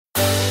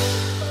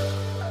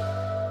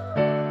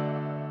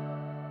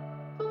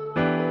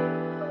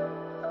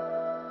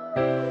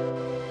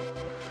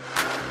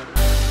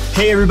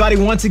Hey everybody,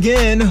 once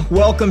again,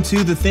 welcome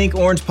to the Think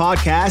Orange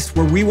podcast,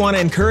 where we want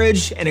to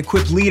encourage and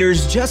equip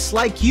leaders just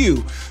like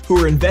you who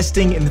are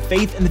investing in the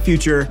faith and the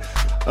future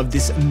of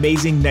this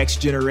amazing next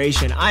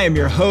generation. I am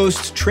your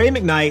host, Trey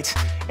McKnight,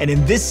 and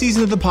in this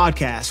season of the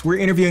podcast, we're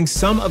interviewing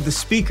some of the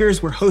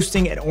speakers we're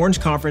hosting at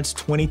Orange Conference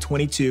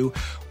 2022,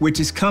 which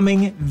is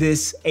coming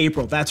this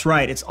April. That's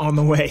right, it's on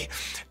the way.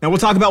 Now we'll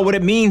talk about what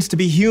it means to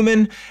be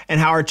human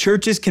and how our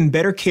churches can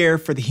better care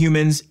for the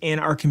humans in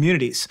our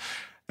communities.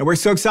 And we're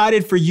so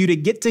excited for you to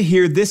get to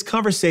hear this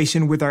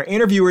conversation with our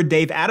interviewer,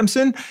 Dave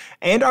Adamson,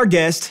 and our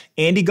guest,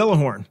 Andy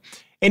Gullahorn.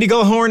 Andy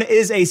Gullahorn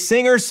is a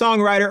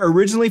singer-songwriter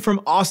originally from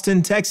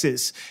Austin,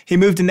 Texas. He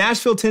moved to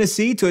Nashville,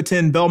 Tennessee to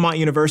attend Belmont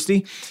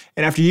University.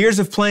 And after years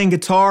of playing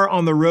guitar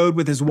on the road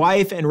with his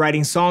wife and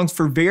writing songs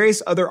for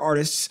various other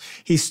artists,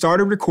 he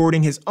started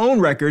recording his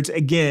own records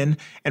again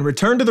and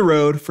returned to the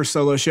road for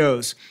solo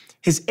shows.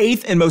 His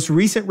eighth and most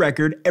recent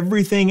record,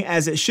 Everything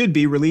As It Should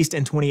Be, released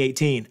in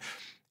 2018.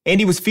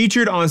 Andy was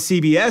featured on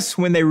CBS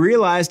when they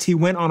realized he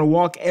went on a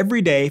walk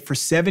every day for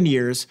 7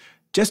 years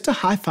just to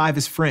high-five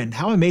his friend.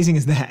 How amazing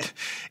is that?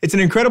 It's an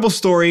incredible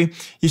story.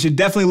 You should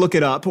definitely look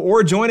it up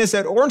or join us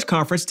at Orange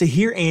Conference to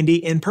hear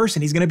Andy in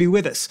person. He's going to be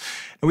with us.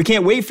 And we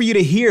can't wait for you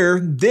to hear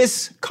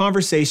this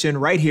conversation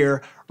right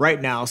here, right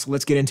now. So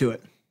let's get into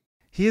it.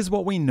 Here's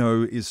what we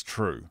know is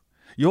true.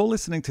 You're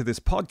listening to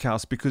this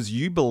podcast because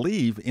you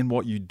believe in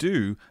what you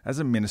do as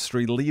a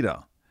ministry leader.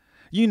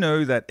 You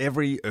know that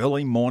every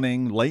early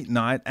morning, late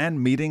night,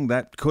 and meeting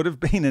that could have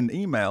been an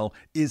email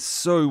is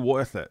so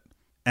worth it.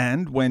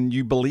 And when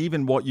you believe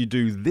in what you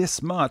do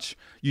this much,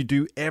 you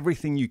do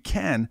everything you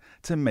can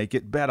to make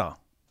it better.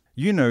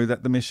 You know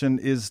that the mission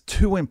is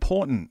too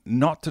important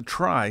not to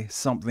try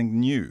something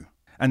new.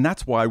 And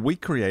that's why we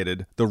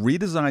created the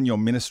Redesign Your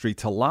Ministry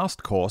to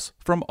Last course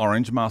from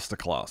Orange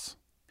Masterclass.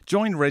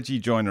 Join Reggie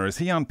Joyner as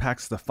he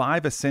unpacks the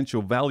 5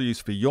 essential values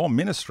for your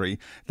ministry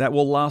that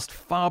will last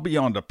far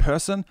beyond a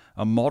person,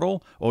 a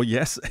model, or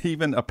yes,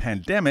 even a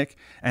pandemic,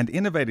 and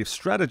innovative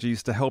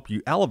strategies to help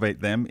you elevate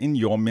them in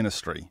your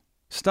ministry.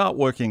 Start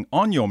working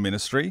on your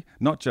ministry,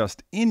 not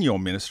just in your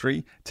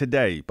ministry,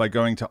 today by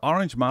going to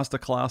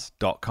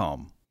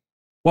orangemasterclass.com.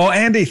 Well,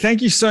 Andy,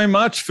 thank you so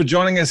much for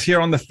joining us here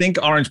on the Think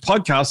Orange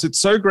podcast. It's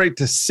so great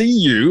to see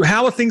you.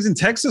 How are things in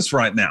Texas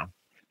right now?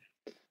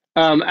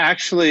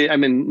 Actually,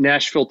 I'm in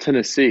Nashville,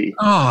 Tennessee.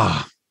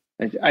 Oh.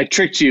 I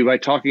tricked you by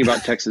talking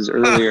about Texas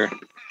earlier.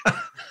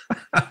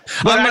 I'm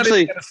not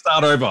even going to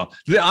start over.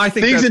 I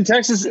think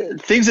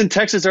things in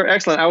Texas are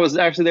excellent. I was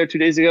actually there 2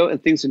 days ago,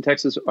 and things in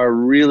Texas are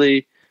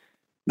really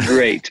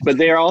great. But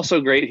they are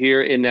also great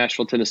here in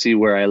Nashville, Tennessee,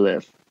 where I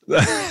live.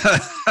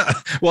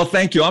 Well,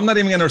 thank you. I'm not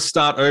even going to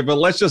start over.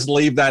 Let's just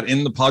leave that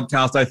in the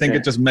podcast. I think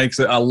it just makes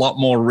it a lot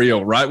more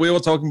real, right? We were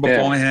talking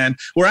beforehand.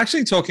 Yeah. We're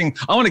actually talking,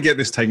 I want to get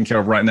this taken care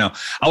of right now.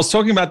 I was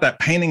talking about that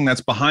painting that's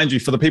behind you.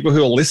 For the people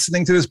who are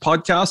listening to this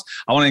podcast,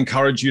 I want to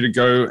encourage you to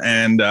go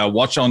and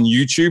watch on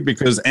YouTube,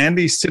 because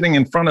Andy's sitting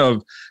in front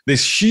of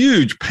this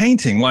huge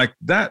painting. Like,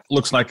 that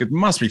looks like it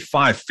must be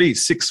 5 feet,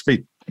 6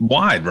 feet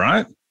wide,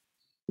 right?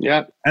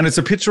 Yeah. And it's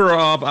a picture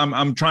of,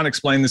 I'm trying to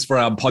explain this for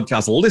our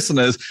podcast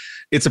listeners.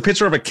 It's a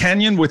picture of a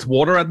canyon with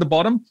water at the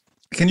bottom.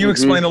 Can you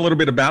explain a little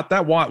bit about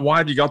that? Why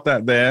have you got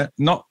that there?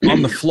 Not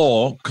on the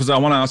floor, because I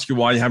want to ask you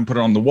why you haven't put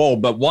it on the wall,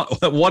 but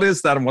what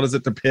is that and what does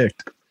it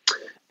depict?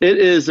 It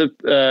is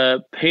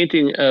a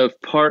painting of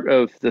part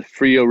of the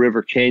Frio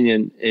River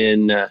Canyon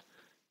in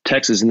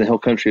Texas, in the hill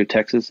country of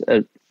Texas,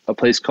 at a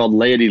place called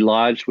Laity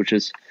Lodge, which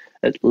is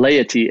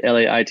Laity,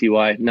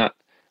 Laity, not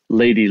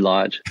Lady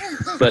Lodge.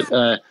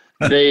 But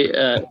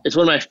it's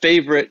one of my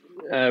favorite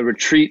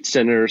retreat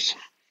centers.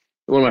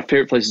 One of my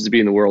favorite places to be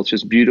in the world. It's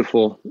just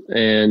beautiful.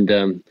 And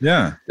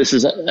this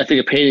is, I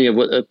think, a painting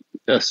of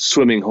a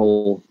swimming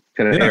hole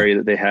kind of area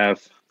that they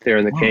have there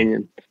in the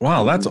canyon.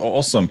 Wow, that's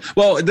awesome.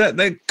 Well,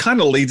 that kind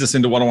of leads us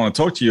into what I want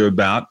to talk to you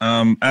about.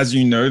 As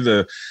you know,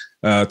 the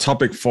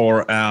topic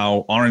for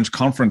our Orange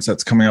Conference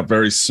that's coming up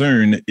very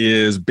soon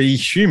is Be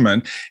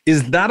Human.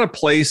 Is that a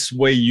place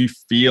where you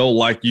feel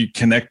like you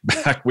connect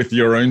back with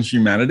your own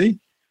humanity?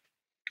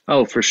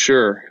 Oh, for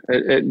sure.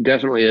 It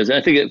definitely is.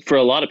 I think for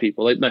a lot of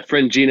people, like my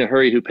friend Gina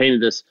Hurry, who painted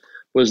this,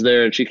 was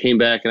there, and she came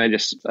back, and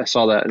I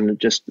saw that and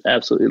just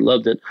absolutely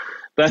loved it.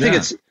 But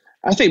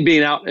I think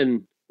being out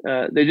and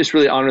they just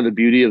really honor the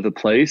beauty of the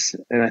place.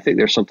 And I think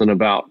there's something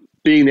about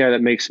being there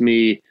that makes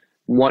me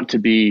want to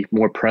be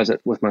more present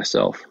with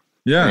myself.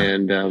 Yeah.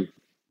 And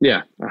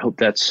I hope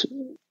that's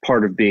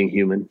part of being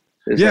human.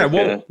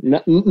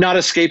 Not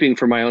escaping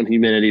from my own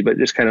humanity, but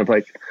just kind of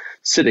like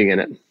sitting in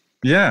it.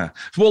 Yeah.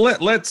 Well,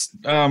 let's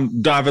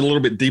dive a little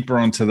bit deeper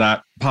onto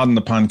that. Pardon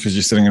the pun, because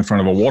you're sitting in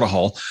front of a water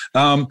hole.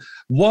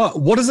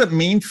 What does it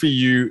mean for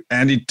you,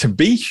 Andy, to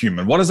be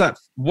human? What is that?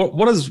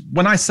 What is,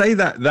 when I say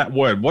that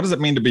word, what does it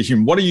mean to be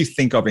human? What do you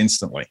think of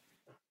instantly?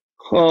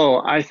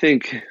 Oh, I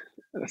think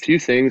a few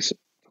things.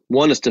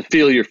 One is to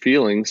feel your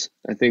feelings.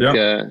 I think,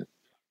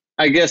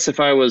 I guess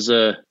if I was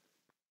a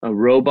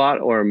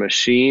robot or a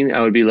machine, I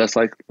would be less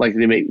likely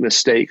to make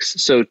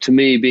mistakes. So to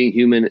me, being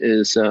human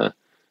is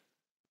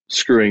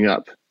screwing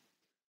up.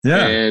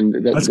 Yeah,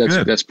 And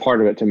that's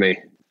part of it to me.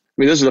 I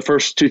mean, those are the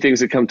first two things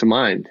that come to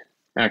mind,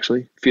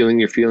 actually, feeling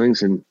your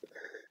feelings and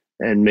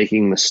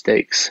making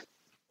mistakes.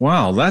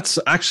 Wow, that's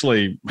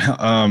actually,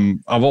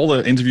 of all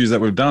the interviews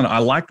that we've done, I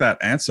like that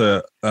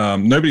answer.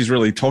 Nobody's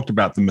really talked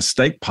about the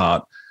mistake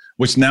part,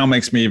 which now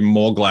makes me even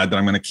more glad that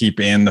I'm going to keep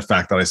in the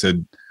fact that I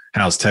said,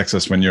 how's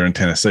Texas when you're in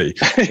Tennessee?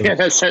 Yeah,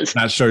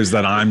 that shows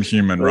that I'm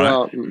human, right?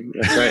 Well,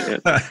 that's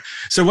right. Yeah.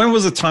 So when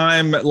was the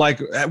time,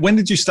 like, when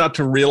did you start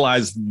to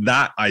realize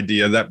that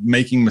idea that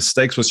making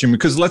mistakes was human?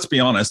 Because let's be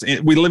honest,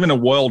 we live in a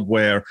world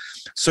where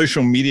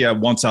social media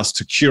wants us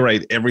to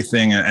curate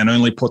everything and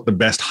only put the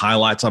best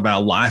highlights of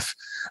our life.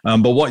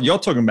 But what you're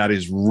talking about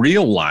is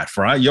real life,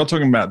 right? You're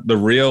talking about the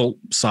real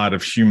side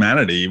of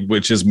humanity,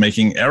 which is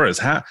making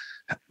errors.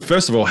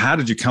 First of all, how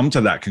did you come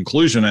to that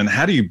conclusion, and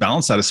how do you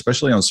balance that,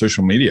 especially on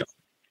social media?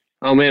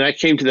 Oh man, I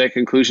came to that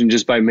conclusion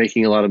just by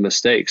making a lot of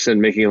mistakes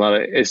and making a lot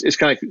of, it's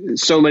kind of like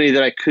so many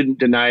that I couldn't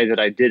deny that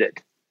I did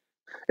it.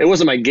 It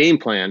wasn't my game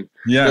plan.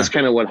 Yeah. That's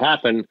kind of what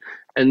happened.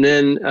 And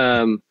then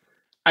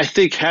I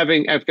think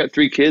I've got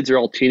 3 kids, they're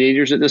all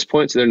teenagers at this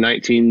point. So they're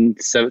 19,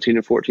 17,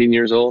 and 14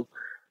 years old.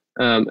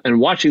 And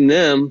watching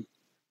them,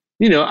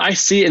 I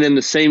see in them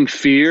the same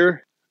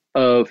fear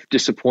of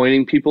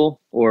disappointing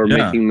people or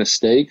making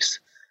mistakes.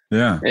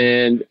 Yeah.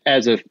 And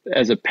as a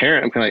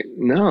parent, I'm kind of like,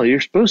 no,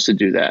 you're supposed to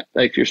do that.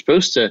 Like, you're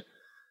supposed to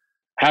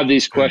have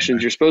these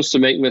questions. You're supposed to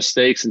make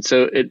mistakes. And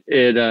so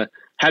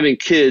having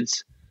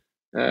kids,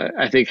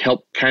 I think,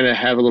 helped kind of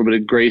have a little bit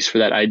of grace for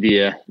that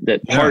idea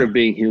that part of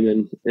being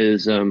human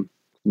is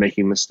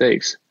making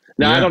mistakes.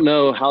 Now, I don't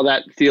know how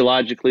that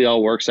theologically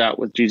all works out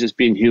with Jesus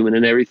being human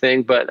and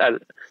everything, but I'm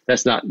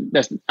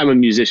a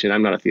musician.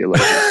 I'm not a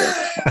theologian.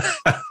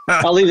 So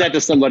I'll leave that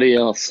to somebody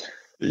else.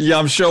 Yeah,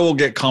 I'm sure we'll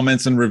get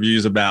comments and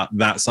reviews about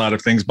that side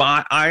of things,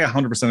 but I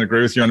 100%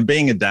 agree with you. And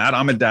being a dad,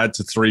 I'm a dad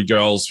to 3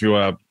 girls who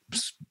are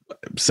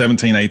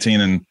 17,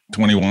 18, and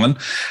 21.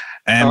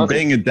 And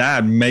being a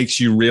dad makes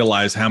you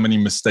realize how many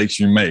mistakes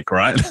you make,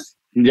 right?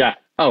 Yeah.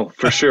 Oh,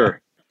 for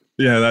sure.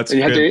 Yeah, that's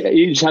and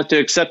you just have to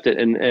accept it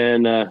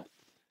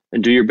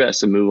and do your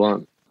best and move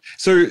on.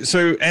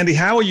 So Andy,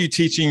 how are you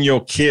teaching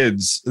your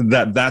kids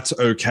that that's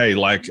okay?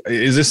 Like,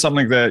 is this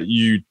something that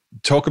you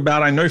talk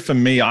about? I know for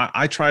me,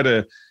 I try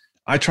to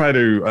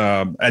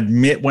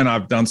admit when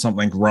I've done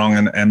something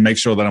wrong and make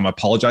sure that I'm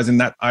apologizing.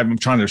 That I'm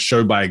trying to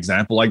show by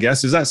example, I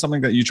guess. Is that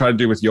something that you try to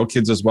do with your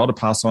kids as well, to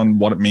pass on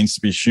what it means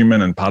to be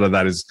human? And part of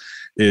that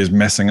is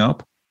messing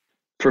up?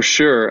 For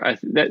sure.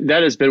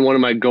 That has been one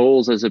of my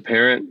goals as a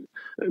parent.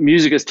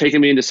 Music has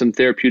taken me into some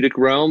therapeutic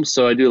realms.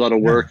 So I do a lot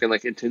of work in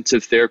like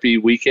intensive therapy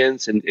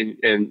weekends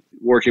and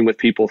working with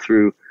people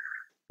through,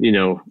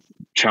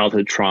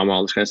 childhood trauma,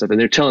 all this kind of stuff. And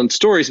they're telling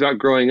stories about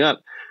growing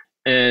up.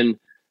 And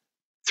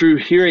through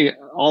hearing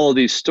all of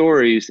these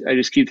stories, I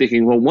just keep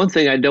thinking, well, one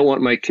thing I don't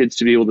want my kids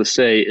to be able to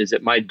say is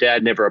that my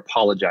dad never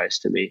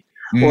apologized to me,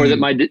 or that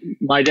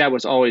my dad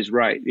was always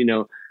right,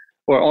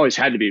 or always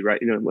had to be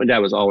right. My dad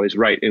was always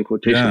right in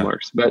quotation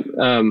marks. But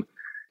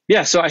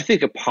so I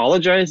think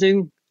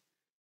apologizing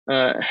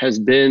has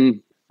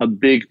been a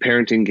big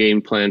parenting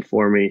game plan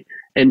for me.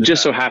 And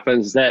just so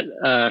happens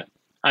that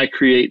I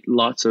create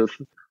lots of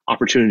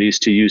opportunities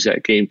to use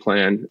that game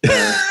plan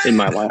in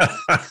my life.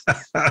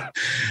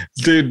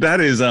 Dude,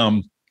 that is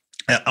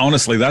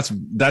honestly,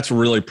 that's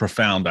really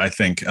profound, I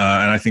think. And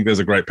I think there's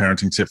a great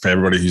parenting tip for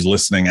everybody who's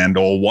listening and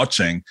or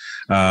watching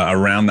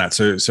around that.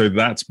 So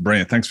that's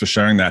brilliant. Thanks for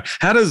sharing that.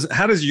 How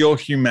does your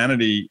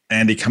humanity,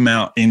 Andy, come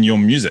out in your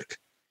music?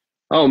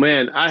 Oh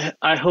man,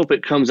 I hope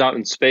it comes out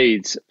in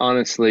spades,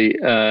 honestly.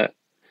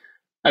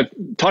 I've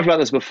talked about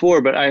this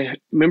before, but I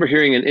remember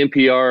hearing an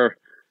NPR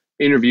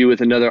interview with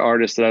another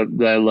artist that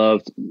I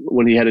loved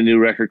when he had a new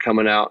record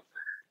coming out.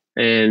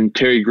 And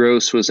Terry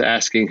Gross was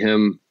asking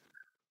him,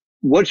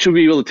 what should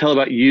we be able to tell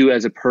about you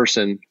as a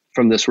person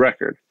from this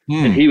record?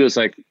 And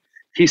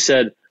he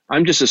said,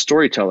 I'm just a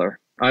storyteller.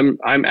 I'm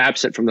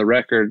absent from the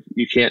record.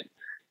 I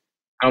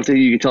don't think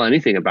you can tell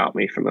anything about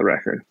me from the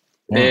record.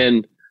 Wow.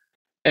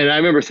 And I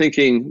remember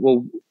thinking,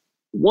 well,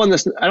 one,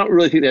 I don't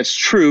really think that's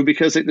true,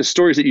 because the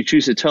stories that you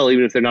choose to tell,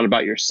 even if they're not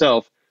about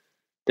yourself,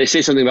 they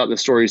say something about the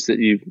stories that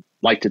you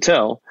like to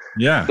tell.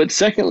 Yeah. But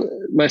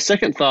my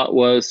second thought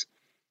was,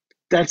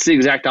 that's the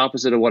exact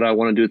opposite of what I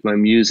want to do with my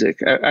music.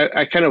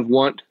 I kind of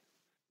want,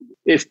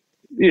 if,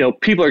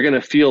 people are going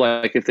to feel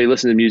like if they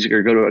listen to music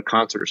or go to a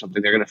concert or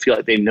something, they're going to feel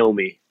like they know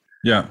me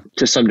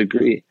to some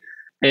degree.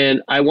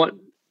 And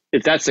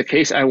if that's the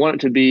case, I want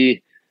it to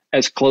be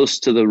as close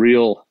to the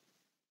real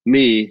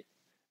me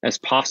as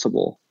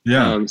possible.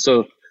 Yeah.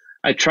 So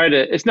I try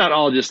to, it's not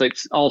all just like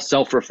all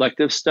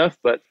self-reflective stuff,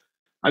 but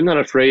I'm not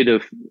afraid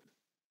of,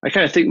 I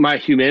kind of think my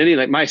humanity,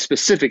 like my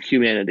specific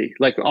humanity,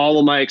 like all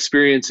of my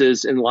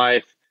experiences in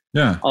life,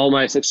 all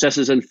my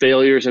successes and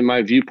failures and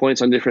my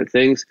viewpoints on different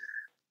things,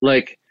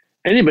 like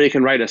anybody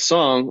can write a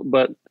song,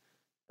 but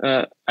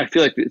I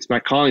feel like it's my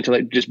calling to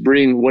like just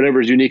bring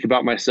whatever's unique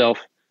about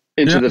myself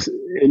into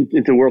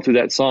into the world through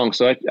that song.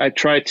 So I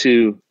try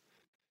to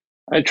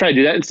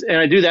do that. And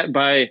I do that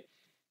by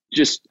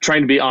just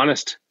trying to be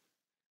honest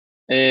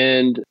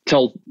and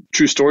tell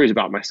true stories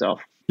about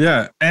myself.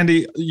 Yeah.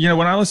 Andy,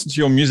 when I listen to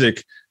your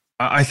music,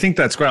 I think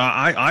that's great.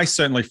 I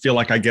certainly feel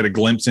like I get a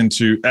glimpse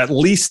into at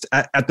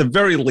the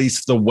very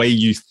least, the way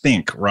you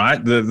think,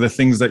 right? The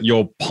things that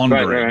you're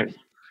pondering. Right.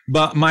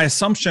 But my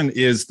assumption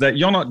is that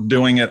you're not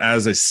doing it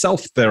as a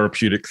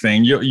self-therapeutic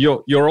thing.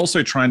 You're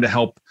also trying to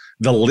help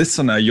the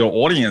listener, your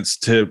audience,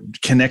 to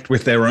connect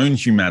with their own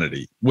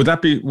humanity. Would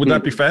that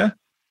be fair?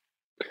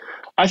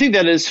 I think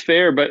that is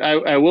fair, but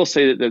I will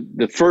say that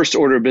the first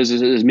order of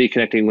business is me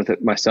connecting with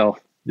it myself.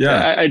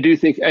 Yeah, I do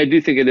think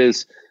it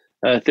is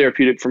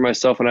therapeutic for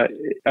myself, and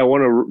I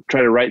want to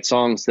try to write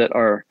songs that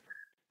are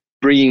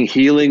bringing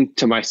healing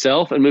to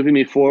myself and moving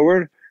me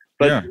forward.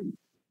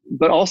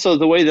 But also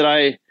the way that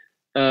I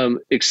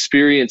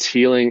experience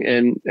healing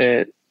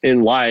and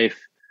in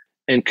life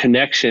and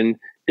connection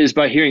is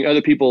by hearing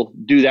other people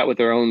do that with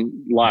their own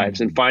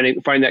lives and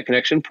find that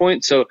connection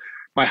point. So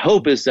my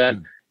hope is that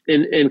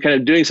in kind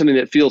of doing something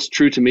that feels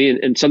true to me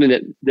and something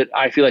that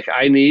I feel like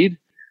I need,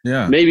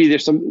 maybe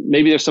there's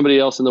somebody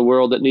else in the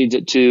world that needs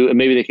it too, and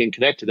maybe they can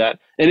connect to that.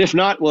 And if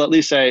not, well, at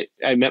least I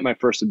met my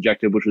first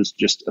objective, which was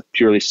just a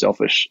purely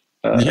selfish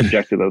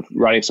objective of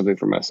writing something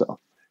for myself.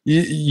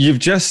 You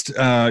just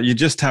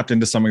tapped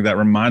into something that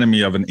reminded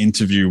me of an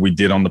interview we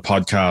did on the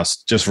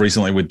podcast just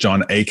recently with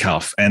Jon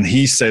Acuff, and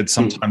he said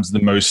sometimes the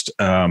most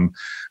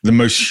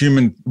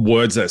human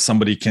words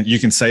that you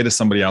can say to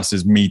somebody else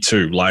is "me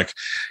too." Like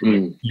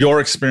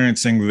you're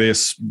experiencing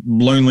this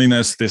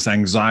loneliness, this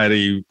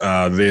anxiety,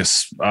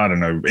 this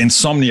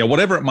insomnia,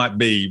 whatever it might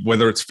be,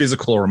 whether it's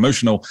physical or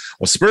emotional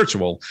or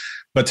spiritual.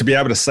 But to be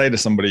able to say to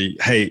somebody,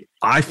 hey,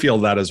 I feel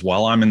that as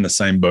well, I'm in the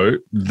same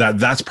boat,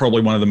 that's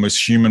probably one of the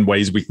most human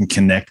ways we can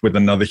connect with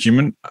another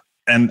human.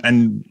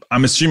 And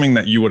I'm assuming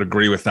that you would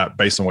agree with that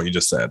based on what you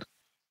just said.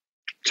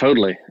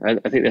 Totally. I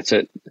think that's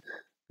it.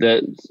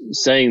 That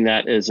saying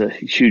that is a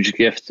huge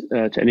gift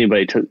to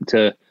anybody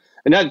to,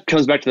 and that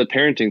comes back to the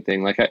parenting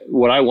thing. Like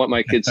what I want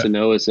my kids to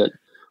know is that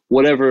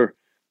whatever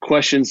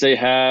questions they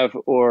have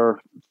or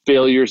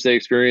failures they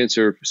experience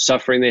or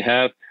suffering they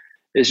have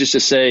is just to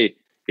say,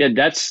 yeah,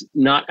 that's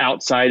not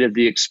outside of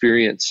the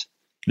experience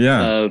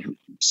of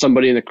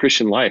somebody in the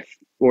Christian life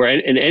or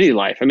in any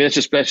life. I mean,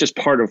 that's just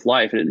part of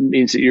life, and it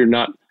means that you're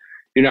not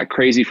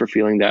crazy for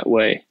feeling that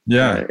way.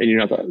 Yeah, and you're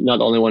not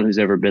the only one who's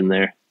ever been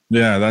there.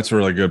 Yeah, that's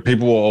really good.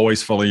 People will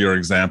always follow your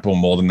example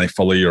more than they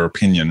follow your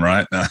opinion,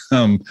 right?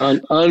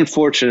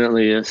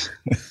 Unfortunately, yes.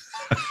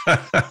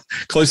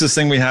 Closest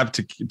thing we have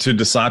to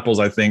disciples,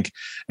 I think,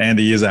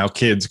 Andy, is our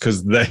kids,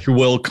 because they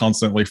will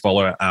constantly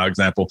follow our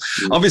example.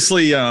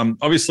 Mm-hmm.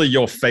 Obviously,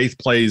 your faith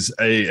plays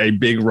a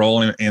big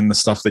role in the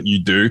stuff that you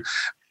do.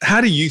 How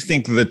do you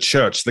think the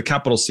church, the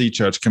capital C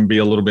church, can be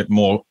a little bit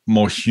more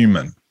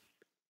human?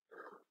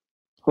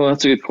 Well,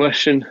 that's a good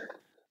question.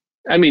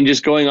 I mean,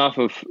 just going off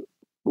of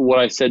what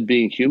I said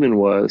being human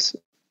was,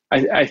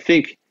 I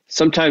think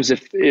sometimes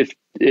if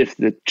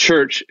the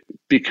church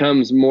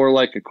becomes more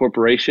like a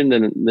corporation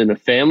than a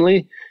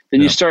family,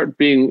 then you start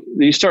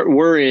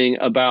worrying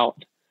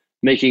about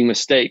making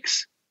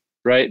mistakes,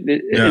 right?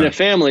 In a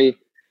family,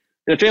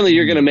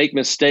 you're going to make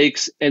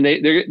mistakes, and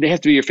they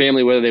have to be your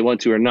family whether they want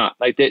to or not.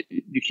 Like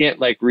you can't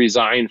like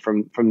resign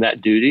from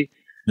that duty.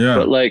 Yeah.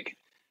 But like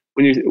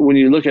when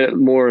you look at it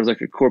more as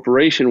like a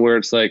corporation, where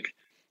it's like,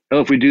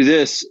 oh, if we do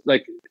this,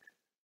 like,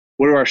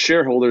 what are our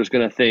shareholders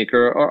going to think,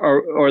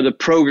 or the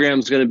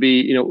program's going to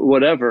be,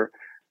 whatever.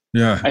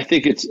 Yeah. I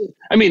think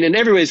and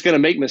everybody's going to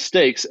make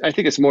mistakes. I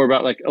think it's more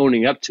about like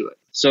owning up to it.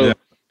 So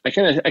I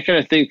kind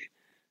of think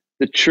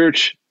the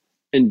church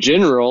in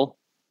general,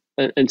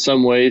 in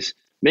some ways,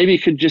 maybe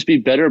could just be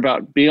better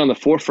about being on the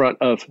forefront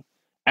of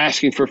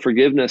asking for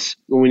forgiveness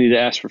when we need to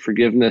ask for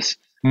forgiveness,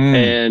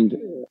 and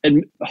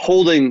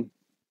holding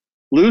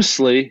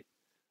loosely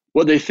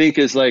what they think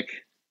is like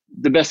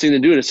the best thing to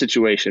do in a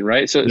situation,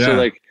 right? So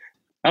like,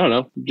 I don't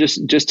know,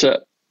 just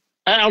to,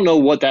 I don't know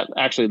what that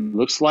actually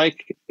looks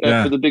like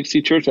for the Big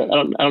C Church. I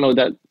don't know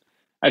that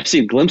I've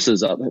seen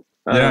glimpses of it.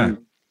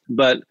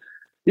 But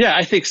yeah,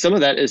 I think some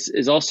of that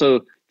is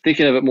also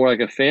thinking of it more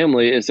like a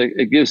family. Is like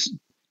it gives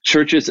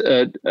churches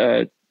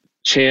a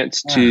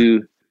chance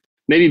to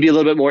maybe be a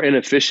little bit more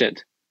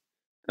inefficient.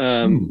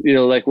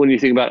 Like when you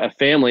think about a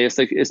family, it's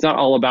like, it's not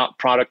all about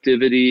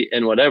productivity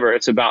and whatever.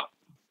 It's about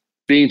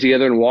being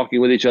together and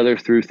walking with each other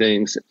through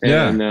things.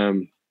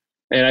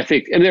 And I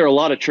think, and there are a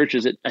lot of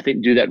churches that I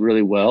think do that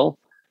really well.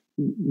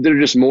 They're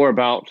just more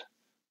about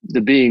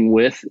the being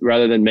with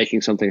rather than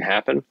making something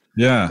happen.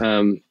 Yeah.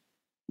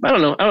 I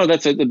don't know.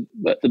 That's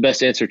the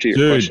best answer to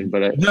your question,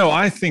 but no,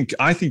 I think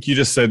you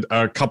just said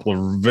a couple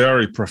of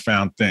very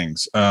profound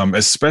things,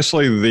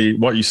 especially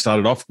what you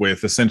started off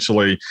with.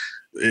 Essentially,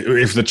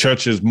 if the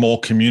church is more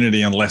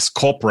community and less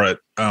corporate,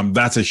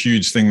 that's a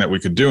huge thing that we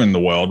could do in the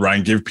world, right?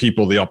 And give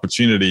people the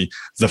opportunity,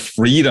 the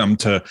freedom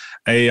to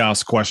A,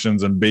 ask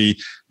questions, and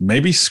B,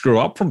 maybe screw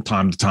up from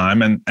time to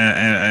time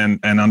and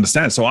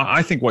understand. So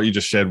I think what you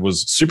just shared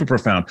was super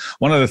profound.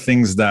 One of the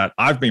things that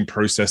I've been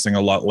processing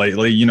a lot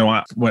lately,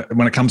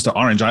 when it comes to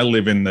Orange, I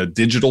live in the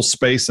digital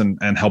space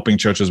and helping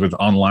churches with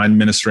online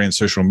ministry and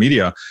social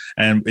media.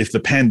 And if the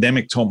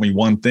pandemic taught me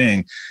one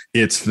thing,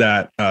 it's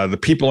that the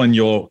people in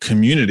your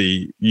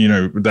community,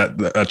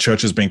 that a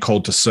church has been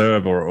called to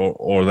serve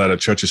or that a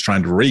church is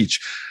trying to reach,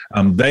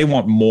 they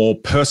want more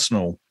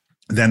personal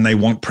than they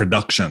want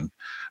production.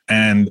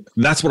 And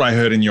that's what I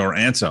heard in your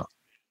answer.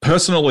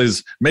 Personal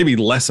is maybe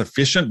less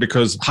efficient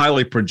because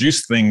highly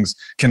produced things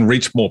can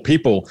reach more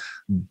people,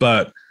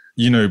 but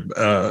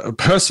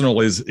personal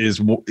is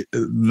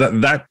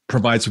that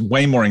provides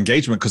way more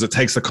engagement because it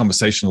takes the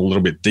conversation a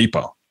little bit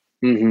deeper.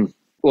 Mm-hmm.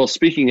 Well,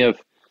 speaking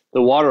of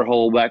the water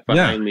hole back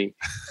behind me,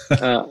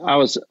 I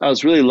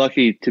was really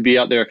lucky to be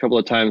out there a couple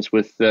of times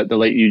with the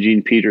late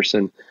Eugene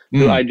Peterson,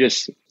 who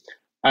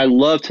I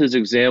loved his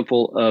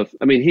example of.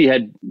 I mean, he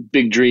had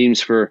big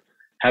dreams for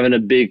having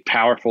being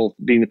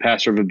the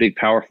pastor of a big,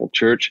 powerful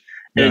church,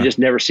 and it just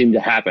never seemed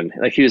to happen.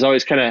 Like he was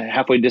always kind of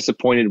halfway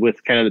disappointed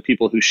with kind of the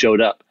people who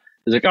showed up.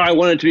 It was like, I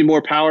wanted it to be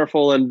more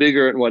powerful and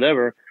bigger and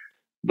whatever,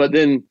 but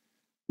then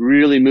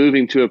really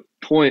moving to a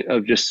point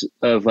of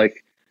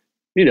like,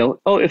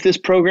 if this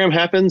program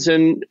happens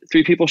and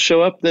 3 people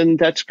show up, then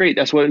that's great.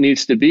 That's what it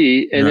needs to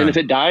be. And then if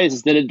it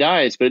dies, then it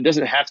dies. But it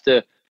doesn't have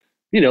to,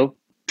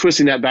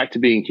 twisting that back to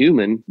being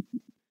human.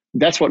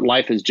 That's what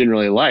life is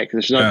generally like.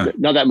 There's not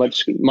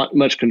that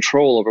much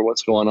control over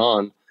what's going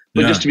on,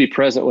 but just to be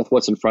present with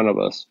what's in front of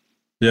us.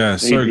 Yeah,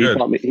 so good.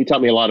 He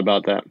taught me a lot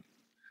about that.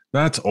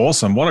 That's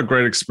awesome. What a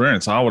great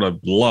experience. I would have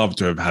loved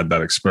to have had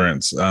that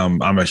experience. I'm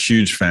a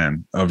huge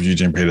fan of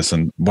Eugene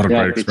Peterson. What a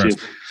great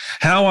experience.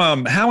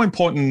 How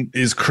important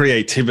is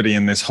creativity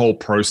in this whole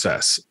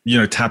process,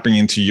 tapping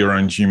into your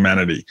own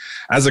humanity?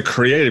 As a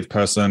creative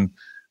person,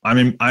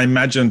 I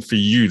imagine for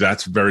you,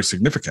 that's very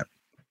significant.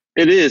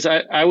 It is.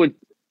 I would,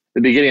 at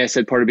the beginning, I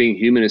said part of being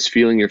human is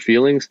feeling your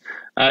feelings.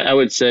 I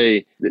would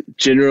say that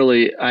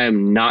generally I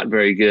am not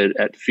very good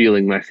at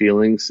feeling my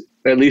feelings,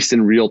 at least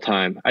in real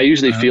time. I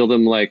usually feel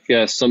them like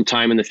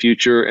sometime in the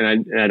future,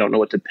 and I don't know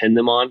what to pin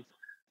them on.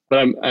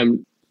 But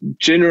I'm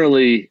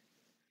generally,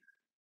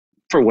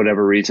 for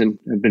whatever reason,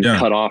 have been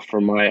cut off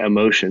from my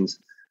emotions.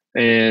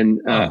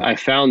 And I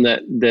found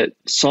that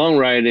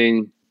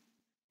songwriting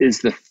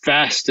is the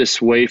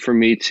fastest way for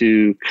me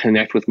to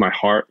connect with my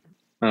heart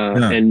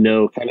and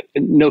know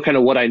kind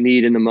of what I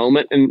need in the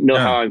moment and know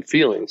how I'm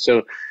feeling.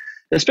 So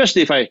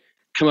especially if I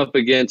come up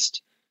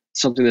against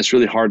something that's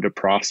really hard to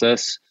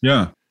process,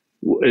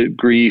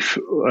 grief,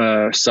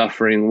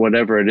 suffering,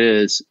 whatever it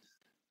is,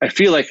 I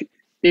feel like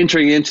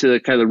entering into the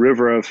kind of the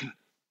river of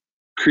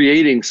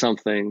creating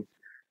something,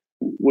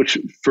 which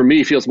for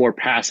me feels more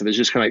passive. It's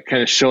just kind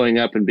of showing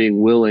up and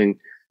being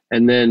willing.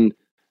 And then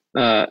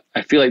I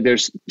feel like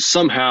there's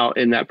somehow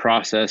in that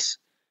process,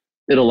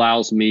 it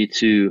allows me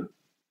to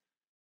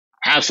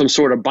have some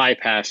sort of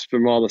bypass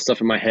from all the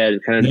stuff in my head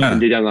and kind of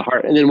dig down the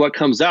heart. And then what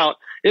comes out,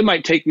 it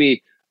might take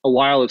me a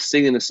while of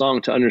singing the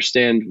song to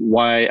understand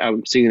why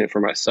I'm singing it for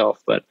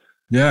myself. But,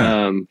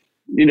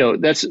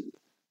 that's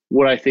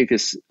what I think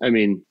is,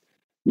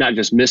 not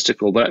just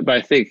mystical, but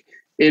I think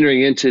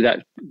entering into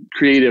that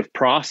creative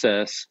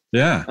process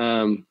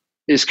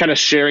is kind of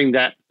sharing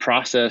that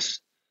process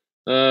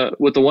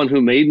with the one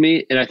who made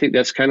me. And I think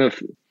that's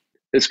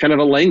it's kind of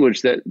a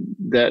language that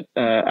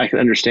I can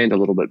understand a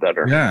little bit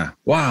better. Yeah.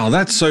 Wow.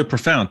 That's so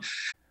profound.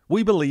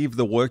 We believe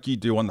the work you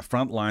do on the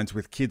front lines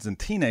with kids and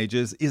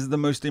teenagers is the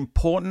most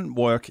important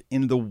work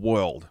in the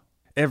world.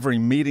 Every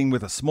meeting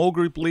with a small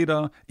group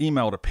leader,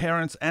 email to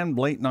parents, and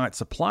late night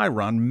supply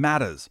run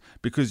matters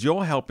because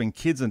you're helping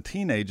kids and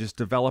teenagers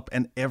develop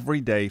an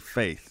everyday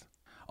faith.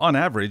 On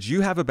average,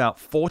 you have about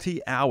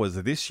 40 hours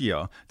this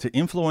year to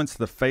influence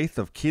the faith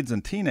of kids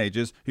and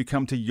teenagers who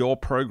come to your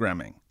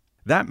programming.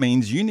 That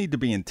means you need to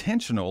be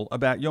intentional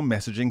about your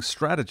messaging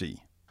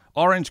strategy.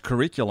 Orange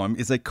Curriculum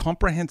is a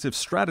comprehensive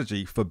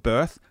strategy for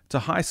birth to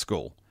high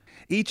school.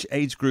 Each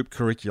age group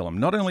curriculum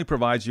not only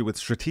provides you with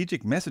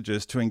strategic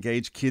messages to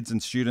engage kids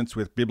and students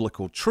with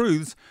biblical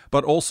truths,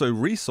 but also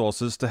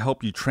resources to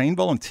help you train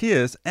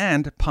volunteers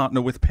and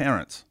partner with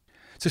parents.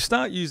 So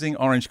start using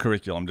Orange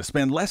Curriculum to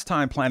spend less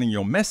time planning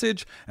your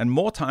message and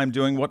more time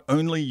doing what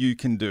only you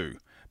can do,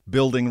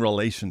 building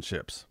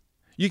relationships.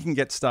 You can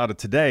get started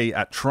today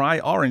at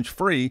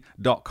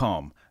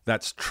tryOrangeFree.com.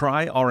 That's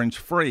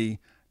tryOrangeFree.com.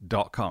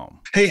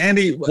 Hey,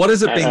 Andy, what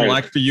has it been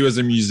like for you as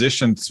a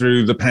musician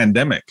through the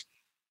pandemic?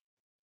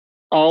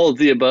 All of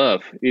the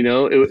above.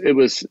 It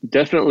was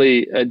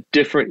definitely a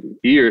different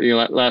year.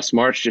 Last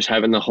March, just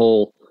having the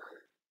whole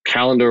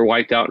calendar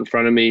wiped out in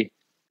front of me.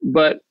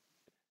 But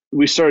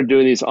we started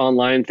doing these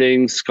online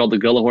things called the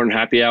Gullahorn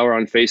Happy Hour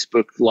on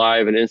Facebook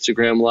Live and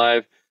Instagram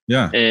Live.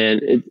 Yeah.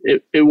 And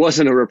it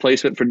wasn't a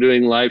replacement for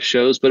doing live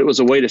shows, but it was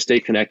a way to stay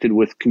connected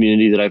with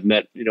community that I've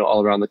met,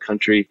 all around the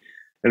country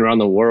and around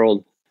the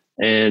world.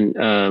 And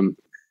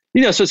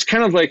so it's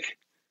kind of like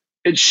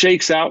it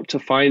shakes out to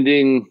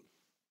finding,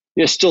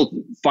 still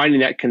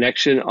finding that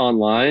connection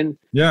online.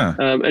 Yeah.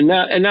 And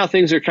now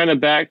things are kind of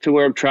back to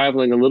where I'm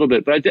traveling a little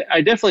bit, but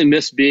I definitely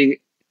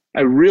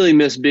really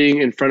miss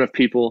being in front of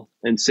people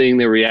and seeing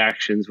their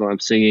reactions when I'm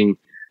singing,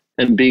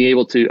 and being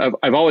able to,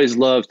 I've always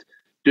loved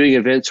doing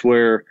events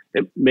where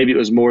maybe it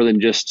was more than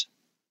just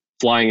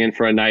flying in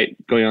for a night,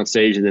 going on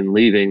stage and then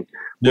leaving,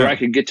 where I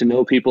could get to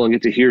know people and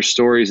get to hear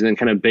stories and then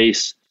kind of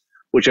base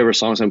whichever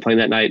songs I'm playing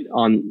that night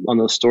on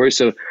those stories.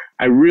 So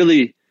I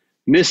really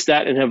miss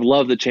that and have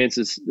loved the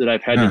chances that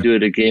I've had to do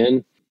it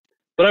again.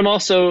 But I'm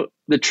also,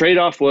 the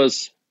trade-off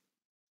was,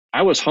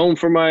 I was home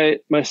for my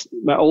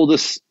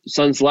oldest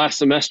son's last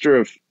semester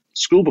of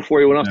school before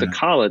he went off to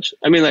college.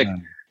 I mean,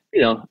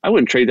 I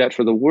wouldn't trade that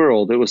for the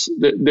world.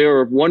 There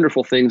were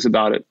wonderful things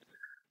about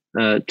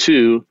it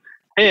too.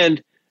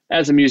 And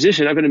as a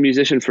musician, I've been a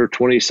musician for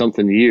 20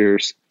 something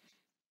years,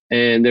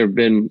 and there have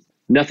been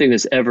nothing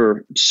that's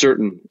ever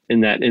certain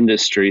in that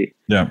industry.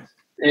 Yeah.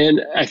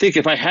 And I think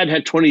if I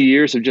had 20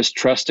 years of just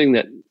trusting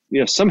that,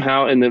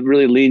 somehow in the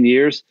really lean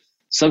years,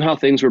 somehow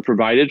things were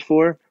provided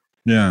for.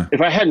 Yeah. If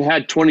I hadn't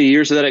had 20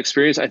 years of that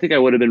experience, I think I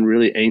would have been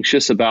really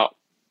anxious about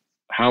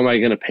how am I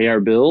going to pay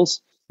our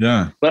bills.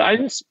 Yeah. But I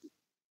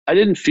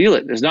didn't feel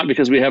it. It's not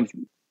because we have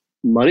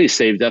money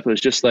saved up. It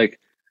was just like,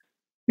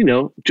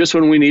 just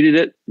when we needed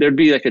it, there'd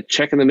be like a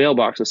check in the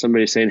mailbox of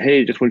somebody saying,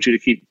 "Hey, just want you to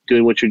keep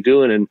doing what you're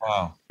doing."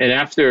 And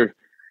after,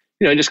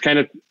 I just kind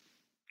of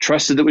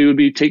trusted that we would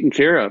be taken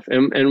care of,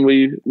 and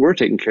we were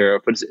taken care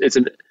of. But it's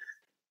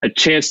a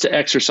chance to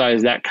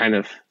exercise that kind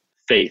of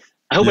faith.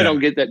 I hope I don't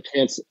get that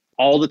chance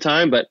all the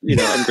time, but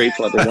I'm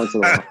grateful every once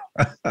in a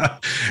while.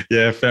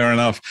 Yeah, fair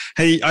enough.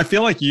 Hey, I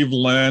feel like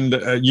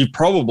you've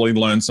probably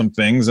learned some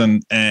things,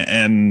 and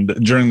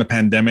during the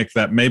pandemic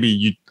that maybe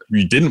you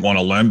didn't want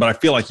to learn, but I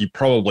feel like you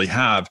probably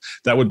have,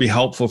 that would be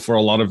helpful for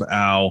a lot of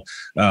our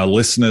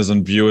listeners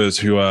and viewers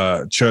who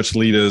are church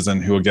leaders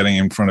and who are getting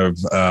in front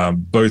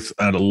of both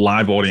a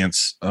live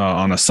audience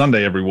on a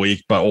Sunday every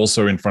week, but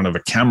also in front of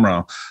a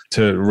camera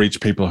to reach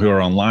people who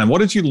are online. What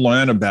did you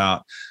learn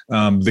about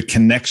the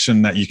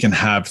connection that you can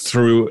have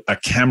through a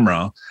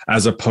camera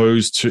as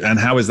opposed to, and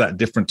how is that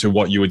different to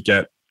what you would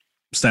get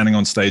standing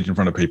on stage in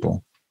front of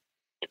people?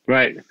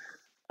 Right.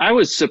 I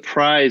was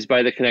surprised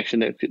by the connection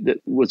that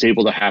was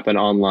able to happen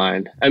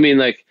online. I mean,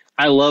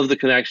 I love the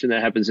connection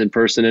that happens in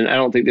person, and I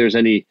don't think there's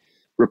any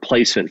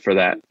replacement for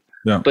that.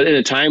 Yeah. But in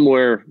a time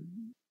where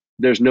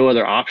there's no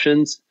other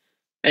options,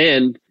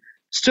 and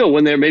still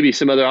when there may be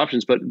some other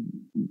options, but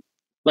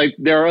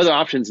there are other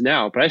options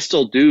now, but I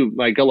still do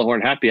my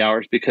Gullahorn happy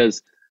hours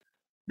because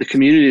the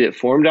community that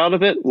formed out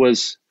of it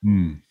was,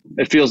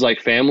 it feels like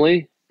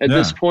family at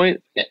this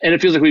point, and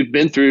it feels like we've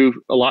been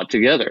through a lot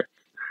together.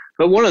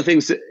 But one of the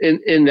things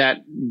in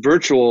that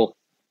virtual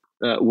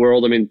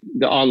world, I mean,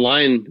 the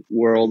online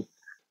world,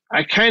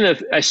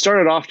 I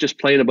started off just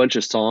playing a bunch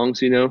of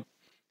songs, and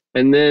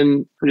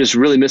then I'm just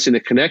really missing the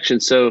connection.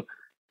 So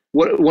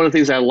one of the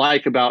things I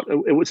like about,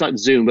 it's not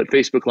Zoom, but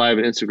Facebook Live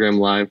and Instagram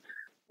Live,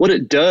 what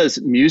it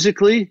does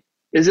musically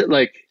is it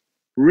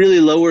really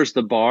lowers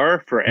the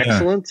bar for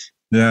excellence.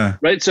 Yeah.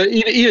 Right. So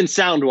even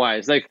sound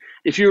wise,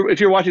 if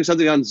you're watching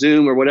something on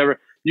Zoom or whatever,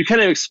 you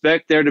kind of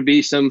expect there to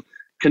be some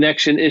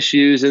connection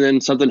issues, and then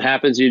something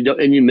happens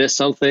and you miss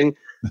something.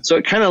 So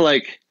it kind of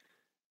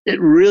it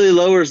really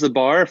lowers the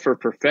bar for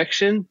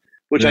perfection,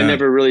 which I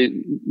never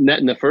really met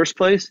in the first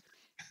place.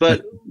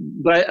 But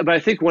I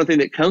think one thing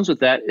that comes with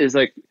that is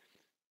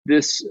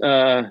this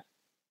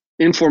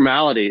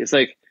informality. It's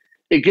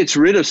it gets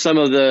rid of some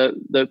of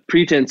the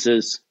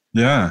pretenses.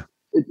 Yeah.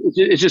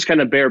 It's just kind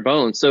of bare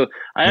bones. So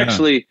I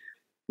actually,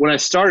 when I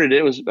started,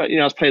 it was, I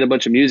was playing a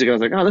bunch of music. I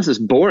was like, oh, this is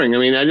boring. I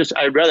mean, I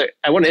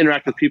want to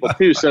interact with people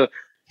too. So,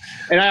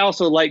 and I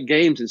also like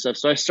games and stuff.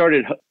 So I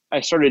started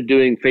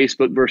doing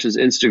Facebook versus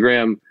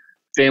Instagram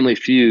Family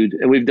Feud.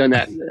 And we've done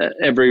that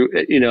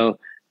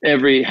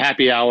every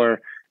happy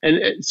hour.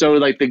 And so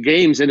the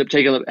games end up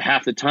taking up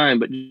half the time,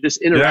 but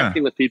just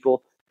interacting with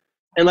people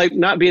and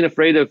not being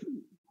afraid of,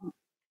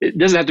 it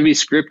doesn't have to be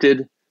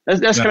scripted.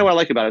 That's kind of what I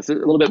like about it. It's a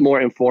little bit more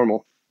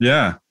informal.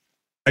 Yeah.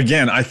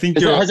 Again, I think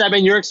has that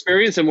been your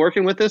experience in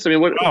working with this? I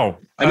mean, I'm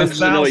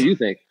interested to know what you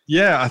think.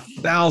 Yeah,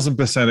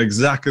 1,000%,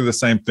 exactly the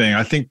same thing.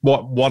 I think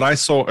what I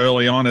saw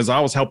early on is I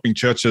was helping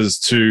churches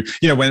to,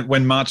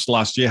 when March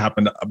last year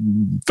happened,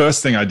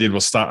 first thing I did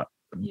was start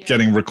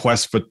getting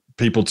requests for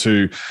people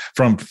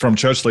from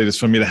church leaders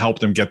for me to help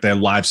them get their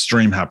live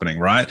stream happening,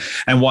 right?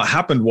 And what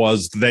happened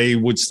was they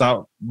would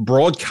start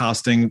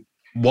broadcasting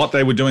what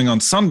they were doing on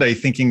Sunday,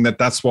 thinking that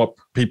that's what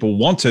people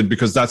wanted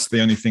because that's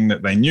the only thing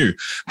that they knew.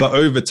 But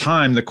over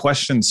time, the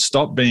questions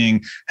stopped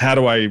being, how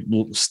do I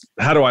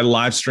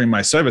live stream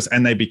my service?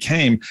 And they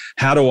became,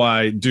 how do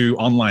I do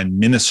online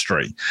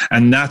ministry?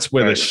 And that's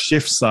where the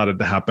shift started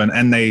to happen.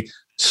 And they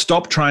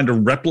stopped trying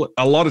to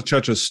a lot of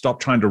churches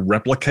stopped trying to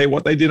replicate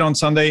what they did on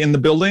Sunday in the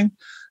building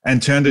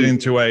and turned it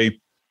into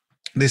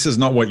this is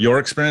not what you're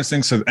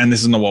experiencing, and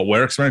this is not what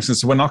we're experiencing.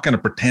 So we're not going to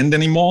pretend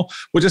anymore.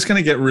 We're just going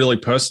to get really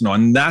personal.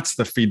 And that's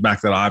the feedback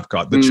that I've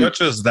got. The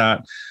churches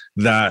that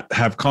that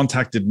have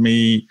contacted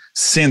me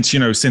since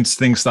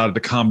things started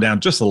to calm down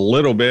just a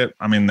little bit.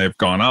 I mean, they've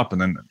gone up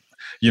and then,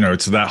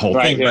 it's that whole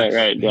thing.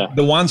 Right. Yeah.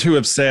 The ones who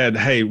have said,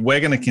 hey, we're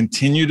going to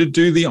continue to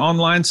do the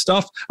online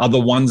stuff are the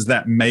ones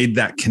that made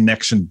that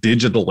connection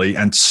digitally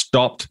and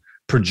stopped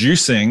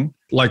producing,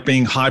 like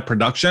being high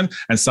production,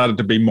 and started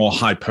to be more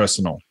high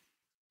personal.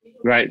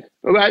 Right.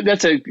 Well,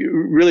 that's a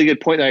really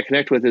good point that I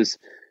connect with is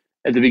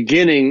at the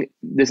beginning,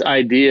 this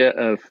idea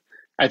of,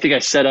 I think I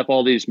set up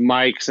all these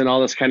mics and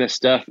all this kind of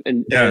stuff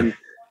and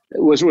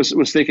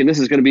was thinking this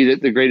is going to be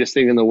the greatest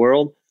thing in the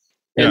world.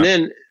 And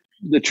then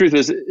the truth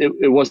is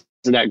it wasn't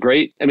that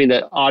great. I mean,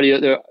 the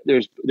audio,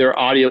 there are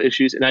audio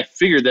issues. And I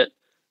figured that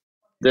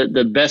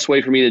the best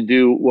way for me to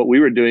do what we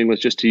were doing was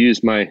just to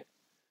use my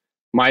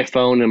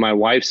phone and my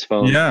wife's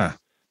phone. Yeah.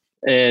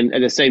 And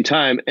at the same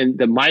time, and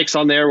the mics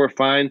on there were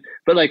fine,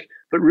 but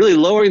really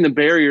lowering the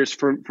barriers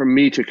for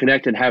me to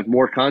connect and have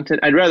more content.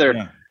 I'd rather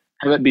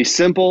have it be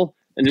simple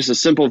and just a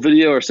simple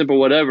video or simple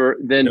whatever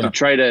than to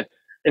try to,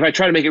 if I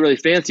try to make it really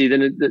fancy,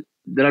 then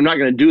I'm not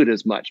going to do it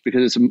as much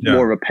because it's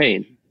more of a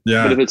pain.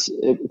 Yeah. But if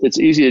it's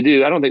easy to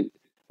do, I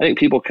think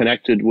people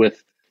connected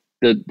with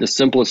the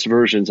simplest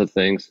versions of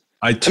things.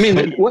 I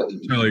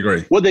totally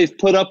agree. What they've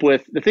put up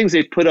with, the things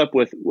they've put up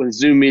with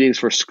Zoom meetings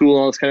for school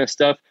and all this kind of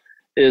stuff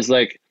is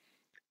like,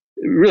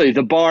 really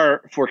the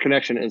bar for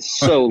connection is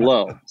so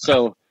low.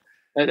 So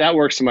that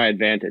works to my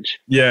advantage.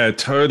 Yeah,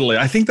 totally.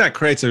 I think that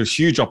creates a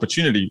huge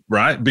opportunity,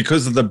 right?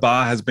 Because the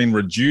bar has been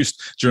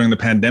reduced during the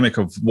pandemic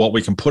of what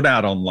we can put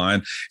out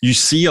online. You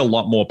see a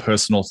lot more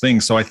personal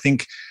things. So I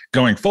think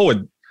going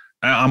forward,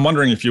 I'm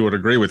wondering if you would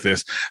agree with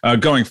this.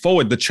 Going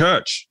forward, the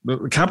church,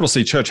 the capital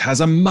C Church, has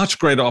a much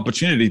greater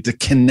opportunity to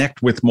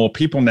connect with more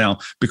people now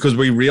because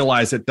we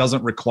realize it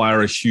doesn't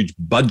require a huge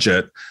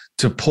budget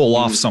to pull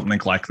off something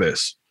like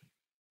this.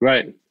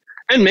 Right.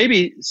 And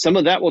maybe some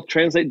of that will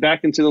translate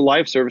back into the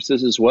live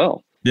services as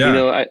well.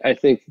 Yeah. I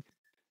think,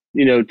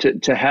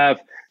 to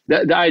have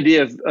the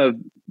idea of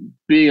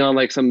being on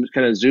like some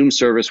kind of Zoom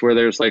service where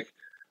there's like,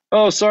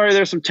 oh, sorry,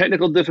 there's some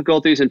technical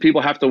difficulties and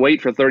people have to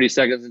wait for 30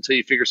 seconds until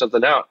you figure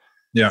something out.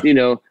 Yeah.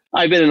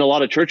 I've been in a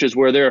lot of churches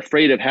where they're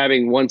afraid of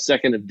having 1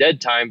 second of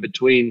dead time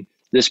between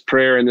this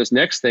prayer and this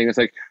next thing. It's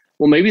like,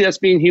 well, maybe that's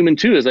being human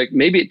too. It's like,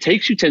 maybe it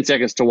takes you 10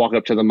 seconds to walk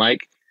up to the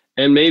mic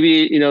and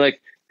maybe,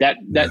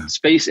 that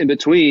space in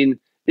between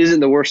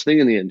isn't the worst thing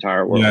in the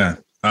entire world. Yeah,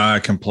 I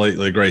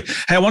completely agree.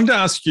 Hey, I wanted to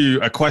ask you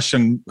a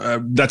question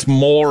that's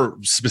more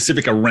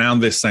specific around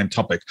this same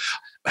topic.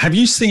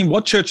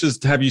 What churches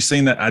have you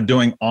seen that are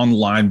doing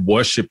online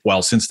worship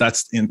well, since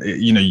that's in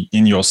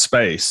your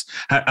space?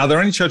 Are there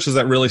any churches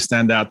that really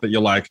stand out that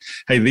you're like,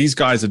 hey, these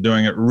guys are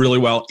doing it really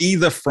well,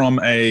 either from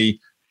a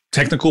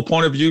technical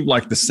point of view,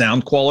 like the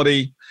sound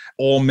quality,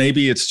 or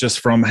maybe it's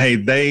just from, hey,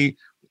 they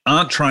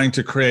aren't trying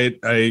to create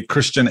a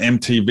Christian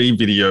MTV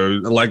video,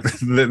 like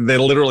they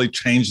literally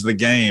changed the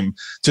game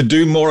to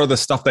do more of the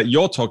stuff that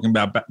you're talking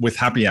about with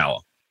Happy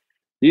Hour?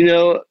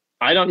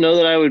 I don't know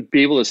that I would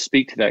be able to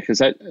speak to that because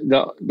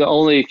the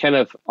only kind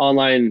of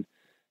online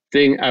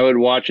thing I would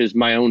watch is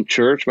my own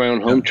church, my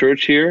own home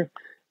church here.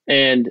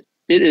 And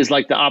it is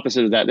like the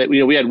opposite of that. That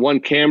we had one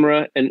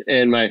camera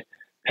and my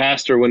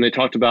pastor, when they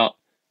talked about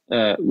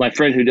my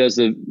friend who does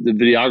the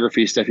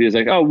videography stuff, he was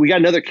like, oh, we got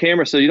another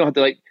camera so you don't have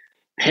to like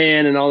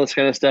pan and all this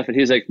kind of stuff. And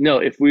he's like, no,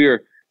 if we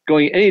are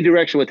going any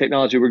direction with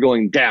technology, we're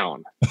going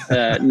down,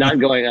 not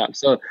going up.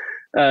 So,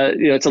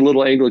 it's a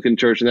little Anglican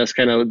church and that's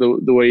kind of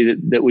the way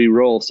that we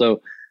roll.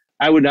 So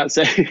I would not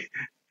say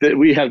that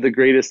we have the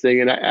greatest thing.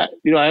 And I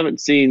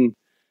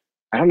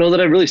don't know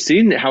that I've really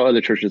seen how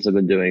other churches have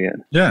been doing it.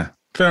 Yeah,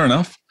 fair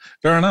enough.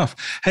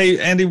 Hey,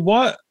 Andy,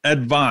 what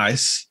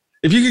advice,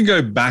 if you could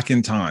go back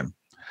in time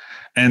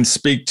and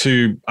speak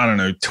to,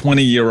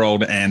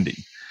 20-year-old Andy,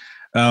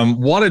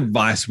 what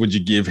advice would you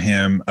give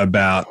him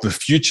about the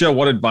future?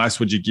 What advice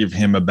would you give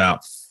him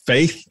about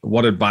faith?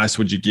 What advice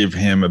would you give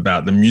him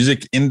about the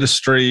music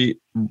industry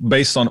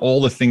based on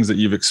all the things that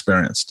you've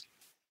experienced?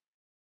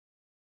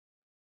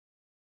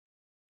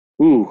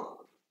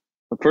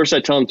 First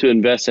I tell him to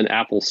invest in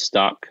Apple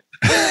stock.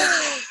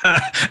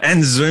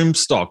 And Zoom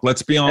stock,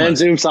 let's be honest. And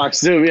Zoom stock,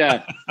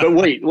 yeah. But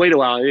wait a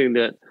while, you can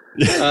do it.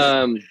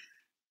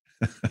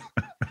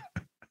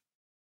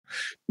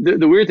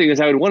 The weird thing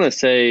is I would want to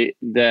say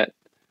that,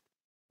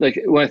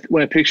 like,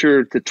 when I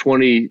picture the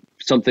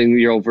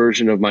 20-something-year-old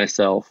version of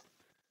myself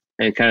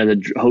and kind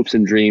of the hopes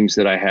and dreams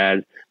that I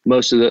had,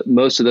 most of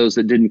those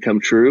that didn't come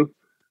true,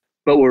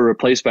 but were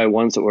replaced by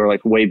ones that were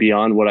like way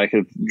beyond what I could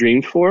have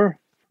dreamed for.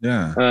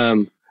 Yeah.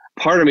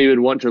 Part of me would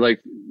want to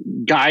like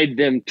guide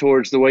them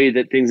towards the way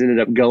that things ended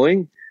up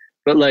going,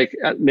 but like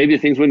maybe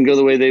things wouldn't go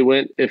the way they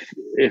went if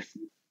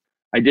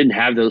I didn't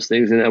have those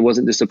things and I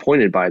wasn't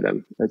disappointed by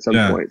them at some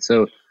point.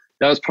 So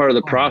that was part of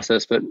the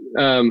process. But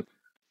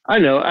I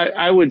know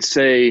I would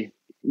say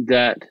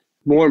that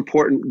more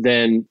important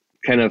than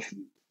kind of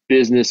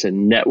business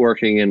and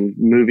networking and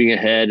moving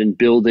ahead and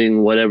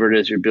building whatever it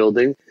is you're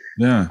building,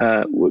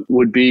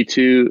 would be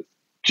to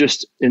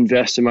just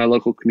invest in my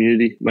local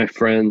community, my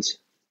friends,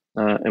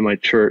 and my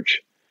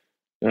church,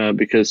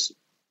 because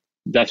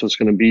that's what's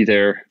going to be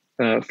there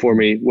for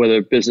me,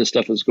 whether business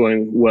stuff is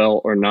going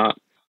well or not.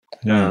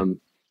 Yeah.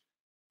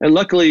 And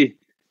luckily,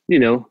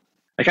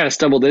 I kind of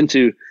stumbled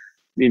into,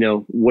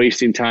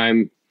 wasting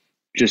time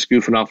just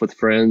goofing off with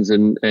friends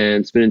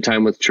and spending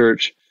time with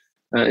church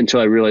until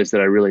I realized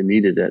that I really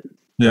needed it.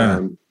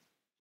 Yeah.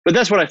 But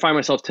that's what I find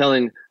myself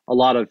telling a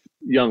lot of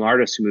young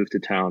artists who move to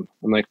town.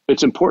 I'm like,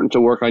 it's important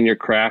to work on your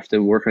craft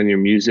and work on your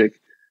music.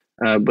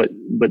 But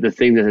the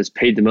thing that has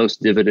paid the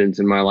most dividends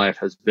in my life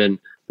has been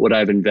what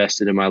I've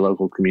invested in my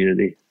local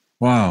community.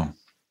 Wow.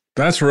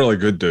 That's really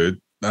good,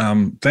 dude.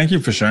 Thank you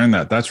for sharing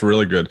that. That's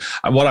really good.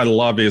 What I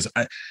love is,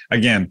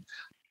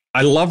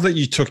 I love that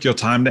you took your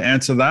time to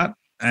answer that.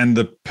 And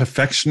the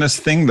perfectionist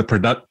thing,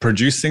 the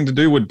produce thing to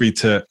do would be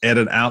to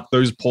edit out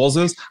those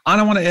pauses. I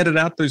don't want to edit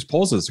out those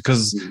pauses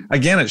because,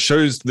 again, it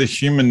shows the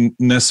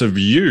humanness of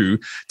you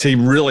to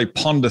really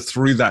ponder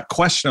through that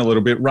question a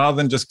little bit rather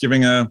than just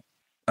giving an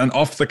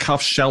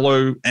off-the-cuff,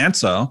 shallow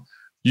answer.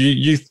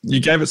 You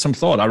gave it some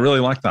thought. I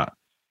really like that.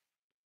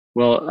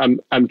 Well,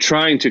 I'm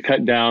trying to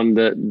cut down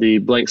the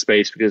blank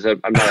space because I'm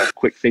not a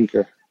quick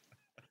thinker.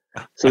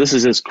 So this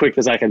is as quick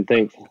as I can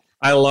think.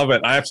 I love it.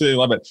 I absolutely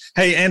love it.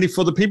 Hey, Andy,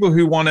 for the people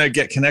who want to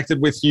get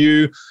connected with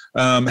you,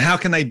 how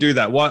can they do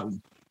that? What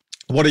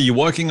are you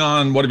working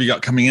on? What have you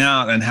got coming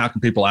out? And how can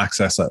people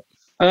access it?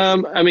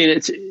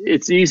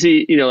 It's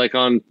easy, like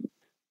on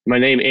my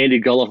name,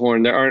 Andy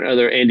Gullahorn. There aren't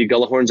other Andy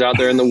Gullahorns out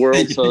there in the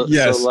world. So,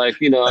 yes. So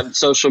on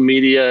social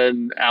media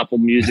and Apple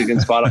Music and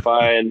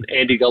Spotify and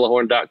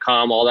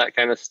andygullahorn.com, all that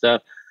kind of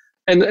stuff.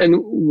 And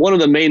one of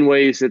the main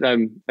ways that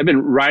I've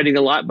been writing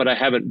a lot, but I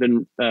haven't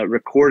been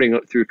recording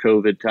through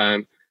COVID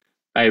time.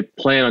 I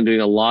plan on doing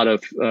a lot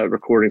of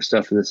recording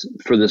stuff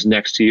for this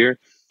next year.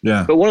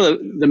 Yeah. But one of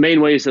the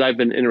main ways that I've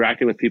been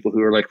interacting with people who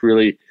are like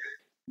really,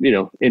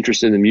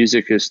 interested in the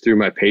music is through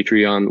my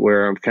Patreon,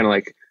 where I'm kind of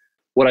like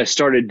what I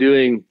started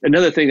doing.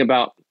 Another thing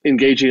about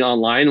engaging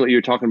online, what you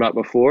were talking about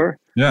before,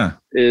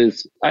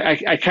 is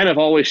I kind of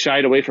always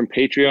shied away from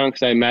Patreon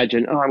because I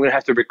imagine, I'm going to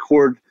have to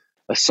record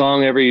a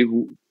song every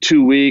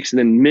 2 weeks and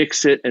then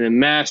mix it and then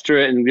master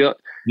it. And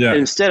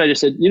instead I just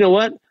said, you know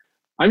what?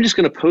 I'm just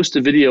going to post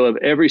a video of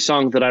every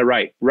song that I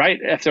write right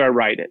after I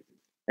write it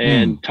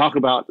and talk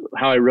about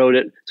how I wrote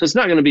it. So it's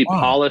not going to be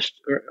polished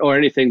or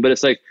anything, but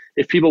it's like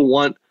if people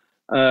want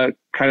kind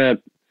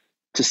of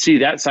to see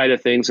that side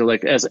of things, so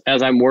like as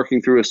I'm working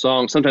through a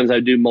song, sometimes I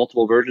do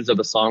multiple versions of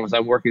a song as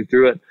I'm working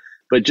through it,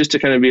 but just to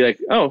kind of be like,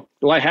 oh,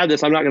 well, I had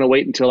this. I'm not going to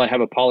wait until I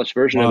have a polished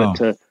version of it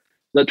to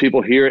let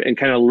people hear it and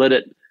kind of let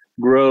it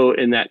grow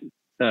in that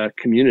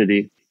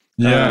community.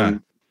 Yeah.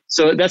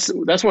 So that's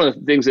one of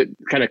the things that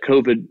kind of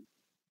COVID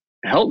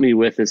helped me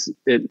with is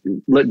it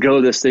let go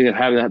of this thing of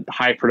having that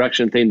high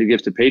production thing to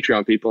give to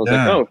Patreon people. It's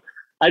like,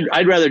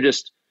 I'd rather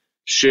just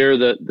share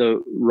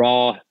the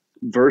raw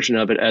version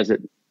of it as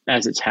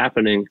it's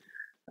happening.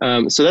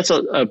 So that's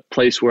a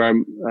place where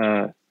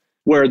I'm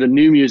where the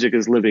new music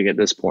is living at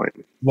this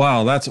point.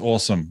 Wow, that's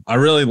awesome. I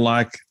really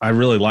like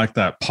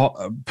that.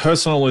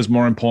 Personal is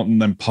more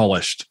important than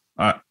polished.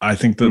 I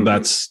think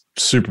that's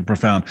super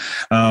profound.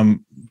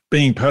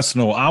 Being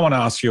personal, I want to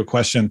ask you a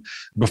question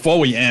before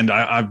we end.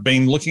 I've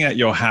been looking at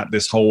your hat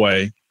this whole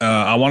way.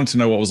 I wanted to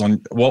know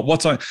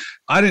what's on.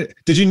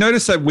 Did you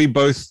notice that we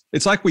both?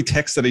 It's like we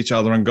texted each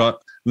other and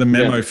got the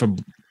memo for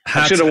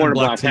hats. I should have worn a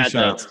black black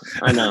t-shirts. hat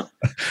though. I know.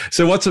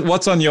 So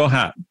what's on your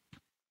hat?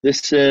 This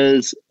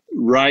says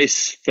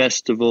Rice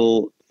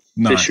Festival,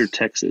 Nice. Fisher,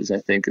 Texas. I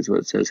think is what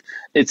it says.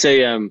 It's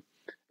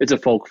a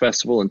folk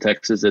festival in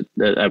Texas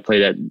that I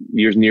played at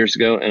years and years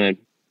ago, and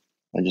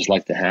I just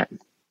like the hat.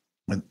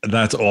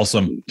 That's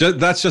awesome.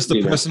 That's just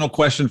a personal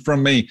question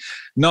from me,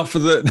 not for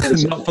the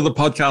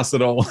podcast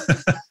at all.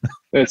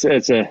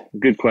 It's a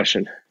good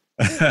question.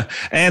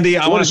 Andy,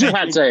 what does your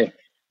hat say?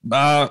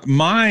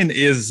 Mine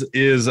is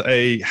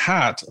a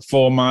hat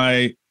for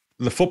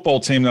the football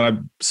team that I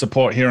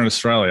support here in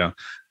Australia.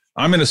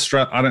 I'm in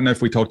Australia. I don't know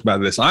if we talked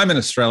about this. I'm in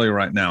Australia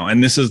right now,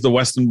 and this is the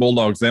Western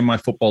Bulldogs. They're my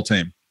football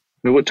team.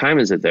 What time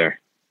is it there?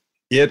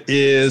 It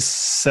is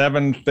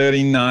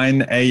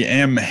 7:39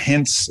 a.m.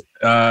 Hence,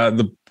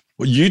 the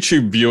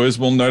YouTube viewers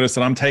will notice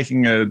that I'm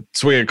taking a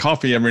swig of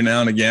coffee every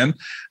now and again,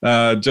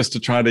 just to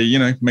try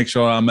to, make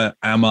sure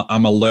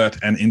I'm alert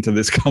and into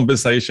this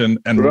conversation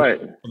and right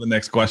for the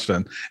next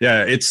question.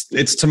 Yeah,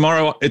 it's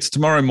tomorrow. It's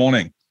tomorrow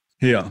morning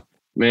here.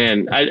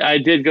 Man, I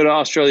did go to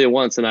Australia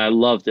once and I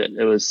loved it.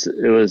 It was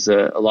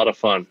a lot of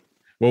fun.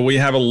 Well, we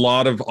have a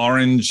lot of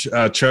Orange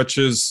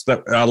churches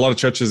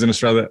in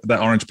Australia that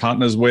Orange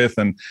partners with,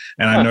 and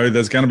I know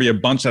there's going to be a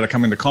bunch that are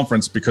coming to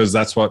conference because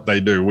that's what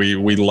they do.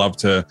 We love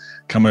to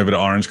come over to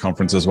Orange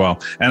conference as well,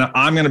 and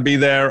I'm going to be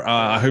there.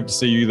 I hope to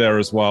see you there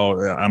as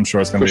well. I'm sure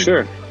it's going to be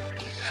for sure.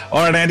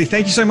 All right, Andy,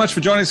 thank you so much for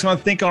joining us on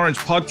the Think Orange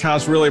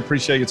podcast. Really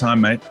appreciate your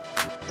time, mate.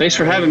 Thanks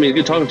for having me.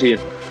 Good talking to you.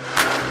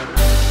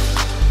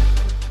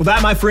 Well,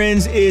 that, my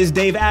friends, is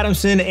Dave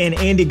Adamson and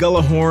Andy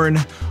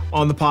Gullahorn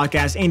on the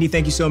podcast. Andy,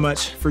 thank you so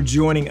much for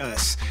joining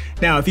us.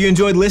 Now, if you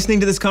enjoyed listening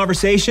to this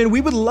conversation,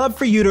 we would love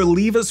for you to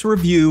leave us a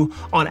review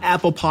on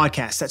Apple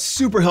Podcasts. That's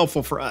super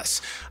helpful for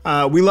us.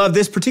 We love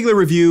this particular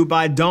review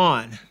by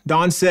Dawn.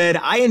 Dawn said,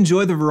 I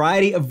enjoy the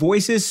variety of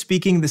voices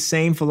speaking the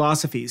same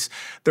philosophies.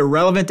 They're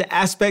relevant to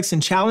aspects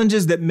and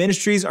challenges that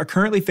ministries are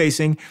currently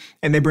facing,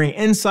 and they bring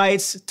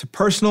insights to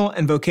personal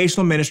and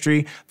vocational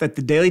ministry that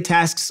the daily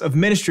tasks of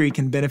ministry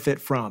can benefit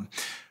from.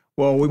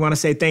 Well, we want to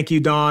say thank you,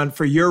 Dawn,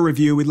 for your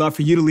review. We'd love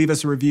for you to leave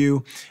us a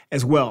review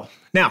as well.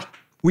 Now,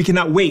 we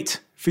cannot wait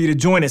for you to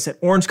join us at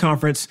Orange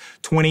Conference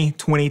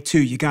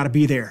 2022. You got to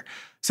be there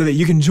so that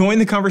you can join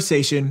the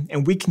conversation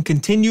and we can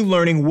continue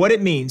learning what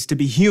it means to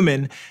be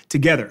human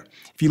together.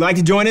 If you'd like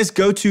to join us,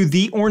 go to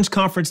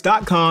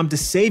theorangeconference.com to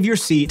save your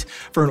seat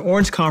for an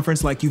Orange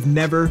Conference like you've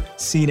never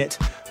seen it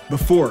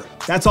before.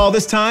 That's all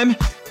this time.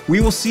 We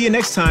will see you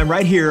next time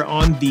right here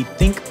on the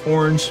Think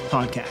Orange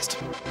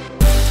podcast.